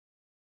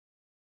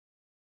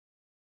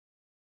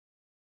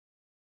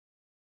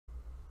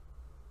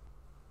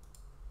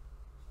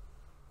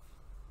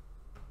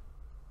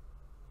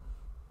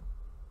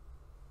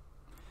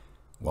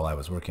while I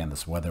was working on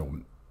this weather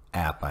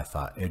app, I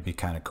thought it'd be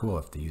kind of cool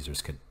if the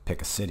users could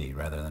pick a city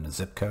rather than a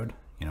zip code,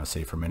 you know,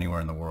 say from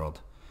anywhere in the world.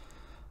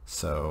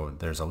 So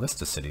there's a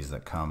list of cities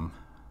that come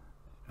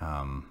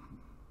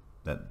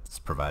that's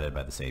provided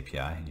by this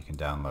API. You can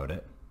download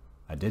it.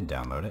 I did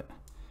download it.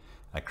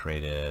 I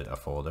created a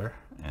folder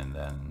and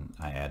then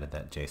I added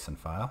that JSON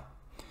file.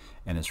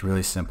 And it's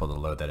really simple to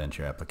load that into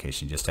your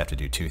application. You just have to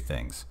do two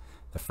things.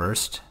 The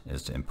first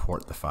is to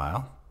import the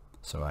file.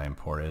 So I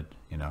imported,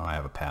 you know, I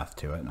have a path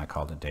to it and I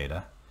called it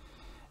data.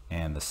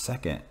 And the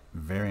second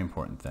very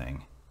important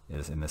thing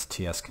is in this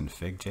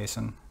tsconfig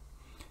JSON,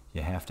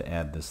 you have to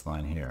add this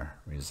line here,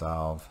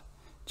 resolve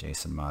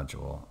JSON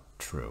module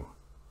true.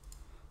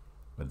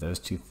 With those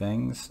two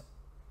things,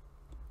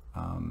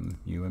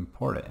 you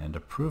import it, and to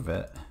prove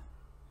it,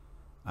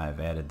 I've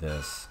added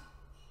this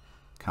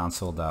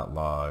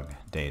console.log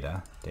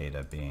data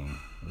being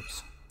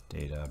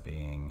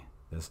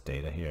this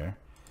data here,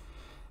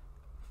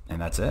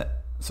 and that's it.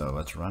 So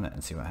let's run it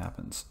and see what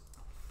happens.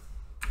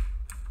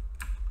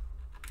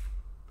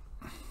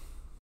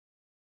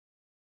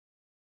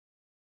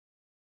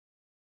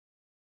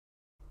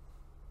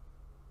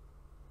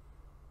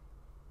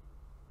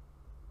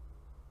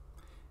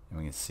 And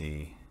we can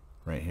see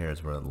right here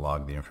is where it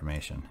logged the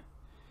information.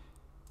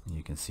 And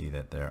you can see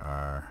that there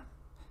are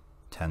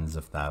tens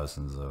of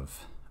thousands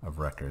of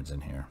records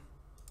in here.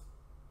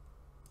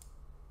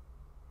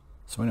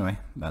 So anyway,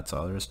 that's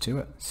all there is to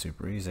it.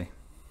 Super easy.